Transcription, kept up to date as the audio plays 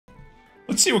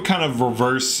Let's see what kind of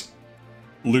reverse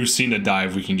Lucina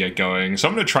dive we can get going. So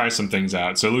I'm going to try some things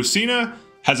out. So Lucina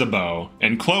has a bow,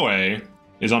 and Chloe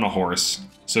is on a horse.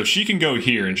 So she can go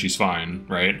here and she's fine,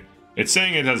 right? It's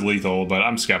saying it has lethal, but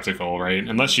I'm skeptical, right?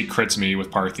 Unless she crits me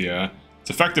with Parthia. It's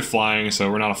effective flying, so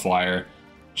we're not a flyer.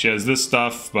 She has this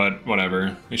stuff, but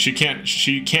whatever. She can't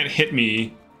hit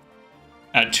me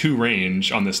at 2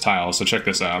 range on this tile, so check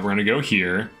this out. We're gonna go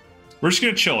here. We're just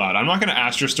gonna chill out. I'm not gonna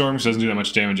Astro Storm because it doesn't do that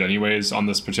much damage anyways on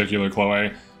this particular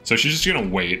Chloe. So she's just gonna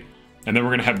wait. And then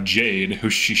we're gonna have Jade, who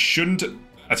she shouldn't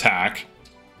attack.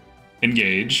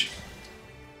 Engage.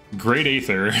 Great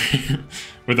Aether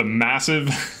with a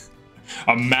massive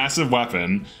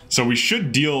weapon. So we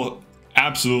should deal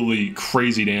absolutely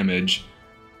crazy damage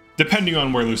depending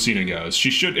on where Lucina goes.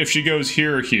 She should, if she goes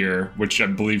here or here, which I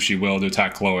believe she will to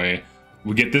attack Chloe,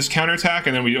 we get this counterattack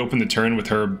and then we open the turn with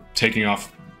her taking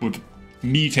off, with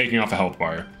me taking off a health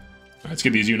bar. All right, let's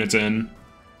get these units in.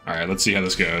 All right, let's see how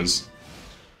this goes.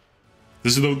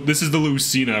 This is the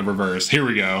Lucina reverse. Here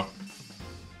we go.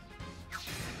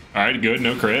 All right, good,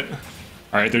 no crit.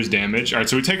 All right, there's damage. All right,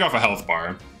 so we take off a health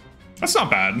bar. That's not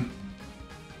bad.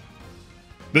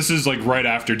 This is like right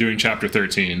after doing chapter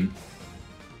 13.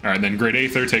 All right, then Great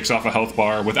Aether takes off a health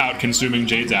bar without consuming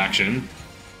Jade's action.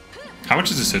 How much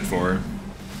does this hit for?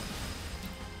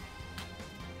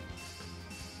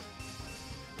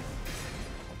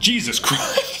 Jesus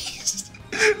Christ!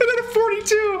 And then a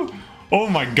 42! Oh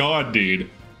my god, dude.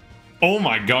 Oh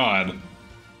my god.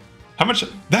 How much?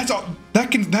 That's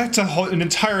an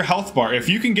entire health bar. If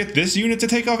you can get this unit to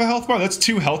take off a health bar, that's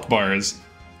 2 health bars.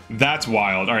 That's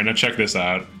wild. All right, now check this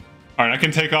out. All right, I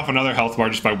can take off another health bar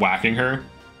just by whacking her.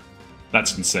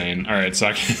 That's insane. All right, so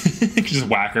I can just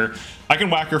whack her. I can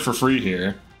whack her for free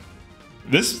here.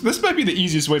 This might be the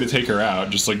easiest way to take her out,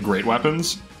 just like great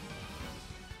weapons.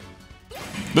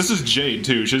 This is Jade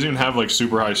too. She doesn't even have like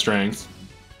super high strength.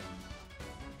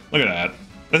 Look at that.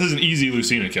 This is an easy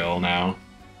Lucina kill now.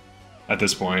 At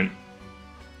this point,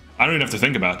 I don't even have to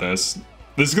think about this.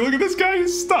 Look at this guy.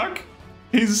 He's stuck.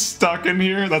 He's stuck in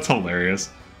here. That's hilarious.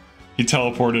 He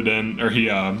teleported in, or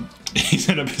he's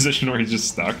in a position where he's just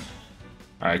stuck.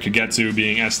 All right, Kagetsu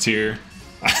being S tier.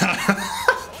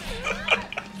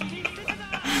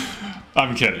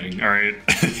 I'm kidding. All right,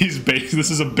 he's base. This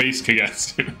is a base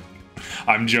Kagetsu.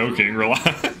 I'm joking.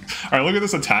 Relax. All right, look at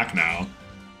this attack now.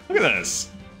 Look at this.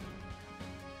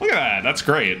 Look at that. That's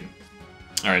great.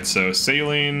 All right, so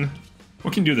Saline.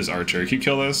 What can you do with this archer? Can you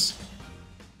kill this?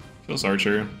 Kill this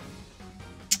archer.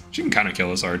 She can kind of kill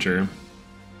this archer.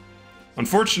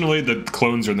 Unfortunately, the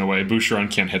clones are in the way. Boucheron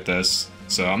can't hit this,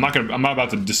 so I'm not about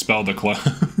to dispel the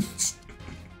clones.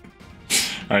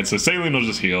 All right, so Saline will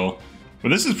just heal. But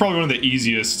this is probably one of the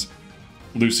easiest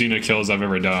Lucina kills I've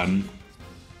ever done,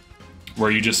 where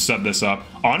you just set this up.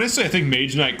 Honestly, I think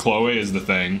Mage Knight Chloe is the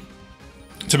thing.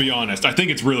 To be honest, I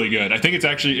think it's really good. I think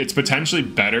it's potentially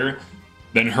better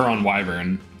than her on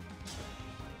Wyvern.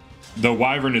 The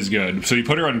Wyvern is good. So you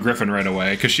put her on Griffin right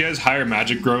away, because she has higher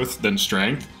magic growth than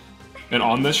strength. And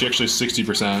on this, she actually has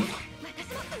 60%.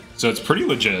 So it's pretty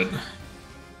legit.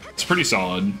 It's pretty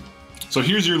solid. So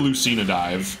here's your Lucina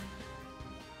dive.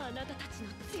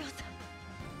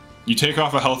 You take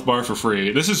off a health bar for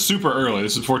free. This is super early.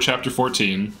 This is before chapter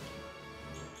 14.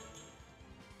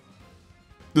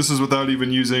 This is without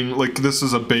even using, like, this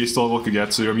is a base level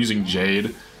Kagetsu. I'm using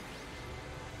Jade.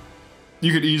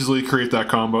 You could easily create that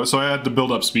combo. So I had to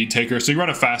build up Speed Taker. So you run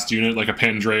a fast unit like a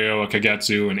Pandreo, a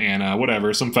Kagetsu, an Anna,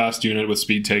 whatever. Some fast unit with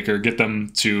Speed Taker. Get them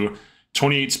to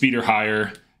 28 speed or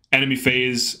higher. Enemy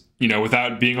phase, you know,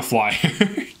 without being a flyer.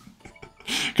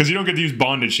 Because you don't get to use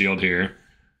Bonded Shield here.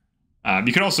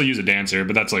 You could also use a Dancer,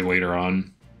 but that's like later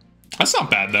on. That's not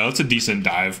bad though. It's a decent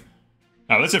dive.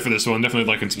 That's it for this one. Definitely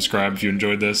like and subscribe if you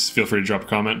enjoyed this. Feel free to drop a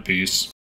comment. Peace.